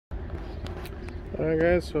Alright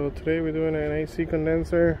guys, so today we're doing an AC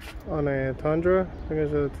condenser on a Tundra. I think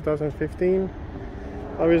it's a 2015.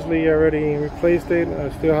 Obviously I already replaced it. I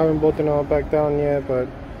still haven't bolted it all back down yet, but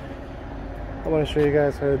I want to show you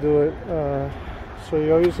guys how to do it. So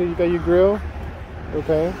you got your grill,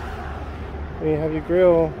 okay? When you have your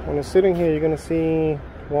grill, when it's sitting here, you're gonna see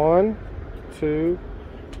 1, 2,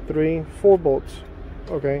 3, 4 bolts.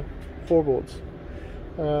 Okay, 4 bolts.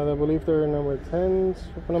 I believe they're number 10s,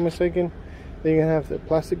 if I'm not mistaken. Then you're gonna have the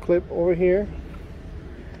plastic clip over here,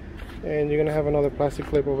 and you're gonna have another plastic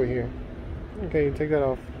clip over here. Okay, you take that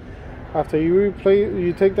off. After you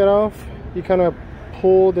take that off, you kind of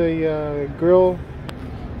pull the grill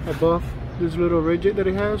above this little rigid that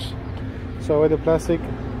it has, so with the plastic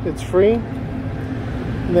it's free.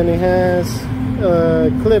 And then it has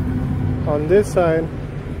a clip on this side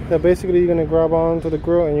that basically you're gonna grab onto the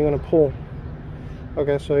grill and you're gonna pull.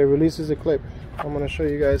 Okay, so it releases the clip. I'm gonna show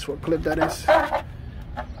you guys what clip that is.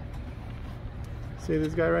 See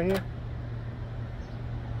this guy right here?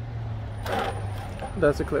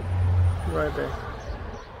 That's a clip right there.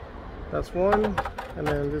 That's one, and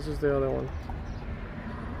then this is the other one.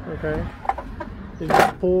 Okay, you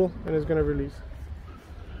just pull and it's gonna release.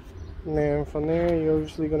 And then from there, you're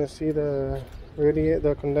obviously gonna see the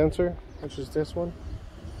condenser, which is this one.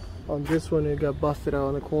 On this one, it got busted out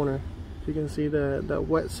on the corner. You can see that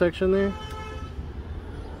wet section there.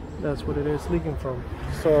 That's what it is leaking from.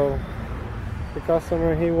 So the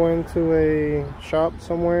customer, he went to a shop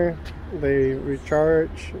somewhere. They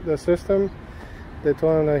recharged the system. They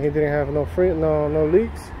told him that he didn't have no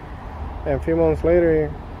leaks. And a few months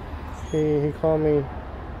later, he called me.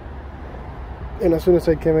 And as soon as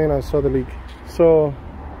I came in, I saw the leak. So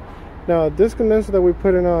now this condenser that we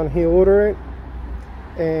put it on, he ordered it,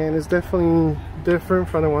 and it's definitely different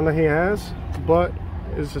from the one that he has, but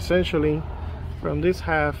it's essentially from this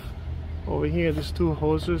half over here, these two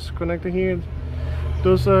hoses connected here,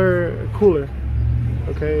 those are cooler.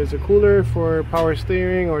 Okay, it's a cooler for power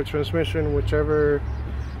steering or transmission, whichever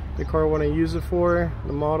the car want to use it for,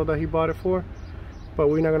 the model that he bought it for. But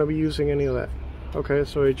we're not going to be using any of that. Okay,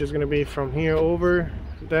 so it's just going to be from here over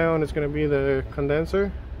down, it's going to be the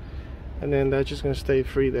condenser, and then that's just going to stay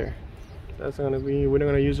free there. That's going to be, we're not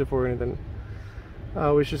going to use it for anything.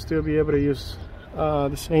 We should still be able to use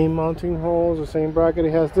the same mounting holes, the same bracket.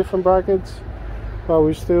 It has different brackets, but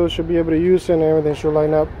we still should be able to use it, and everything should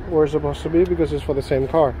line up where it's supposed to be because it's for the same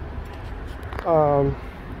car.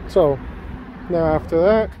 So now after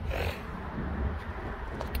that,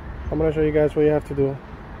 I'm going to show you guys what you have to do.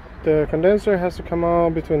 The condenser has to come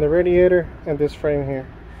out between the radiator and this frame here.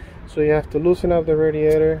 So you have to loosen up the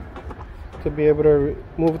radiator to be able to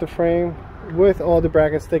move the frame with all the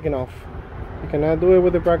brackets taken off. You cannot do it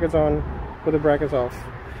with the brackets on, with the brackets off.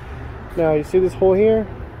 Now you see this hole here?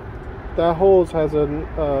 That hole has a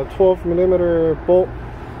 12mm bolt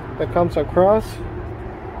that comes across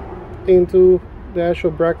into the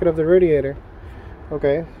actual bracket of the radiator.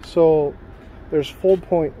 Okay, so there's 4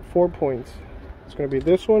 points. It's going to be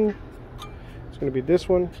this one, it's going to be this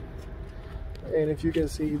one, and if you can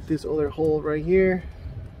see this other hole right here,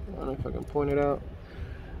 I don't know if I can point it out.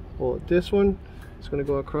 Well, this one, it's going to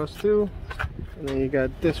go across too, and then you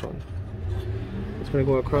got this one. It's going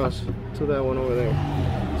to go across to that one over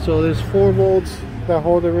there. So there's 4 bolts that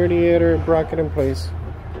hold the radiator bracket in place.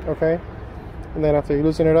 Okay, and then after you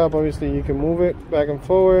loosen it up, obviously you can move it back and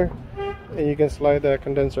forward, and you can slide that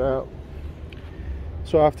condenser out.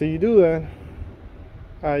 So after you do that,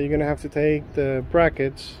 you're gonna have to take the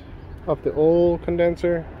brackets of the old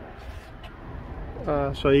condenser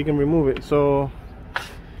so you can remove it. So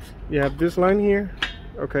you have this line here,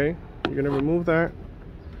 okay, you're gonna remove that.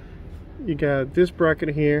 You got this bracket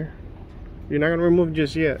here, you're not gonna remove it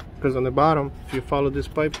just yet, because on the bottom, if you follow this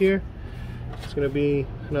pipe here, it's gonna be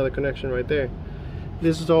another connection right there.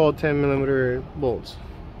 This is all 10mm bolts.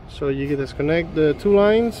 So you can disconnect the 2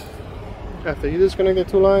 lines. After you disconnect the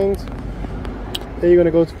 2 lines, then you're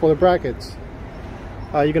gonna go for the brackets.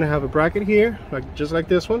 You're gonna have a bracket here, just like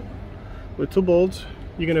this one, with 2 bolts.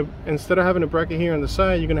 You're gonna, instead of having a bracket here on the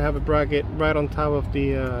side, you're gonna have a bracket right on top of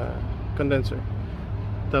the condenser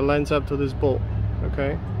that lines up to this bolt.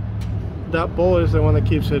 Okay, that bolt is the one that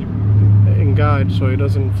keeps it in guide so it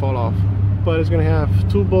doesn't fall off. But it's gonna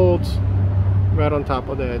have 2 bolts right on top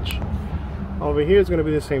of the edge. Over here, it's gonna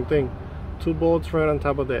be the same thing, 2 bolts right on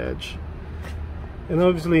top of the edge. And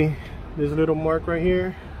obviously, this little mark right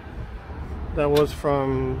here, that was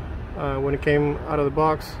from when it came out of the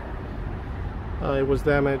box, it was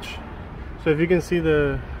damaged. So if you can see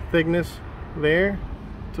the thickness there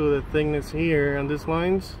to the thickness here on these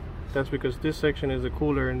lines, that's because this section is the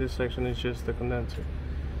cooler and this section is just the condenser.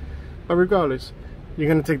 But regardless, you're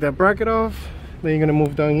gonna take that bracket off, then you're gonna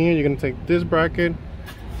move down here, you're gonna take this bracket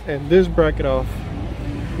and this bracket off.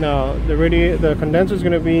 Now the condenser is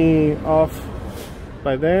gonna be off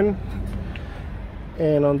by then,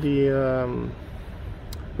 and on the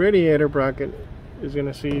radiator bracket is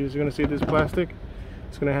gonna see this plastic.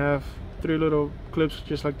 It's gonna have 3 little clips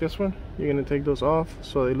just like this one. You're gonna take those off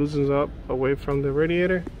so it loosens up away from the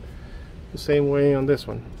radiator. The same way on this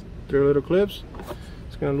one, 3 little clips,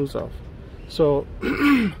 it's gonna loose off. So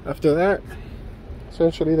after that,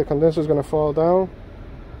 essentially the condenser is gonna fall down.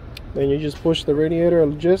 Then you just push the radiator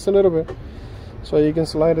just a little bit so you can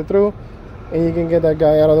slide it through and you can get that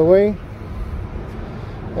guy out of the way.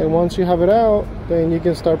 And once you have it out, then you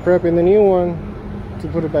can start prepping the new one to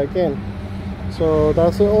put it back in. So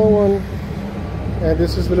that's the old one, and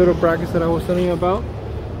this is the little brackets that I was telling you about.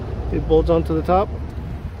 It bolts onto the top.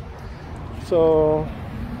 So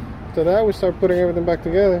after that, we start putting everything back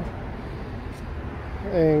together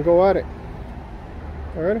and go at it.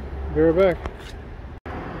 Alright, be right back.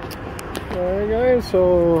 Alright guys,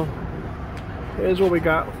 so here's what we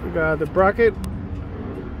got. We got the bracket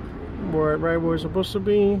right where it's supposed to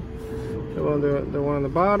be. The one on the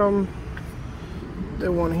bottom.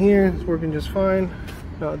 The one here is working just fine.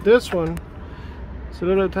 Now this one, it's a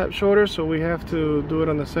little tap shorter, so we have to do it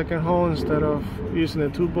on the second hole instead of using the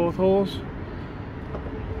 2 both holes.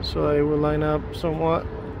 So it will line up somewhat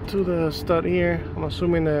to the stud here. I'm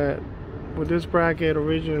assuming that with this bracket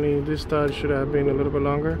originally this stud should have been a little bit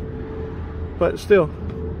longer, but still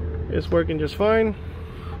it's working just fine.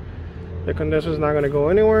 The condenser is not going to go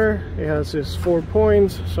anywhere. It has its 4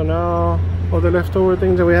 points. So now all the leftover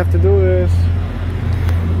things that we have to do is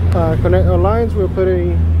connect our lines. We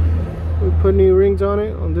put new rings on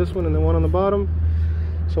it, on this one and the one on the bottom.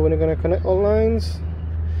 So we're going to connect all lines,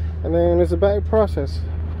 and then it's a back process.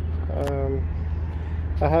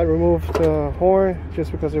 I had removed the horn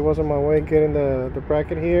just because it wasn't my way getting the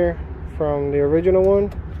bracket here from the original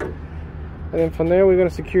one. And then from there we're going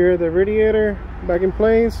to secure the radiator back in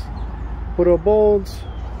place, put our bolts,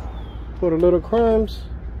 put a little clamps,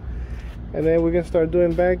 and then we can start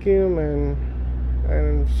doing vacuum and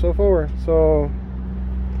so forth. So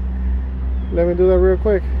let me do that real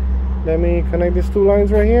quick. Let me connect these 2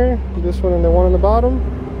 lines right here, this one and the one on the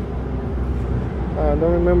bottom.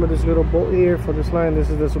 Don't remember this little bolt here for this line. This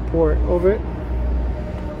is the support of it.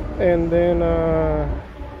 And then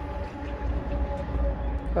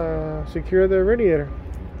secure the radiator.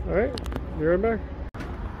 Alright, be right back.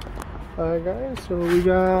 Alright guys, so we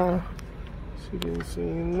got, as you can see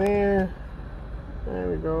in there, there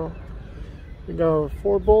we go. We got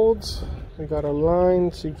 4 bolts. We got a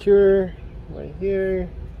line secure right here.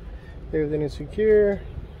 Everything is secure.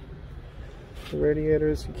 The radiator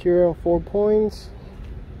is secure on 4 points.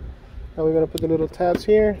 Now we're going to put the little tabs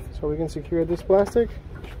here so we can secure this plastic.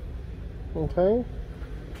 Okay.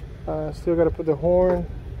 Still got to put the horn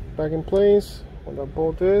back in place where that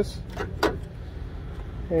bolt is.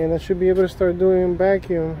 And I should be able to start doing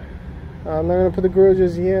vacuum. I'm not going to put the grill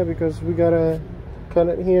just yet because we got to cut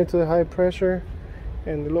it here to the high pressure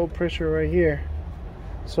and the low pressure right here.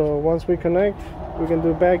 So once we connect, we can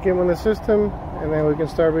do vacuum on the system and then we can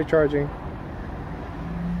start recharging.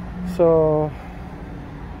 So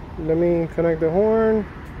let me connect the horn,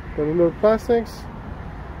 the little plastics,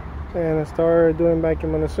 and start doing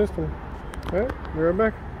vacuum on the system. Alright, be right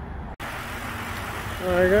back.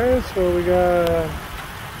 Alright guys, so we got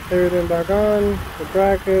everything back on, the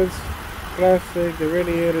brackets, plastic, the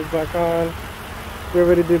radiators back on. We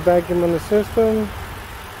already did vacuum on the system.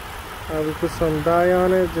 We put some dye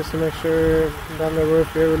on it just to make sure down the road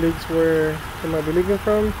if it ever leaks where it might be leaking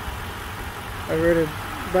from. I ready to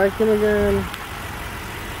vacuum again.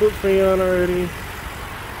 Put Freon already.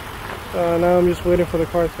 Now I'm just waiting for the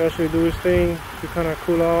car to actually do its thing to kind of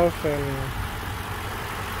cool off and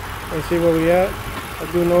see where we at.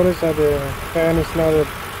 I do notice that the fan is not the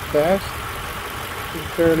best.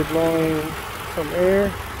 It's barely blowing some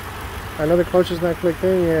air. I know the clutch is not clicked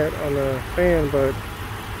in yet on the fan, but it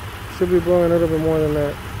should be blowing a little bit more than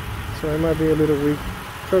that. So it might be a little weak.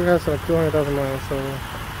 The truck has like 200,000 miles, so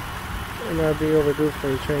it might be overdue for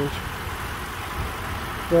a change.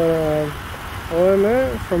 But other than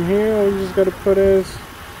that, from here all we just got to put is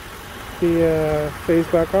the face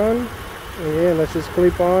back on. And yeah, let's just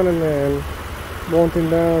clip on and then bolting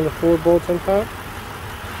down the 4 bolts on top.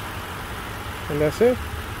 And that's it.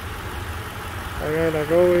 Alright,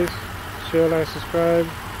 like always, share, like, subscribe.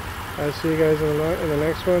 I'll see you guys in the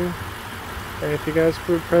next one. And if you guys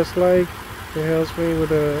could press like, it helps me with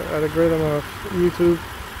the algorithm of YouTube,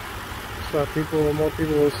 so more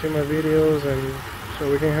people will see my videos, and so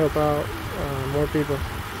we can help out more people.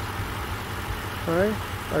 Alright,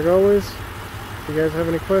 like always, if you guys have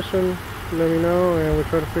any questions, let me know and we'll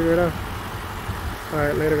try to figure it out.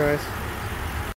 Alright, later guys.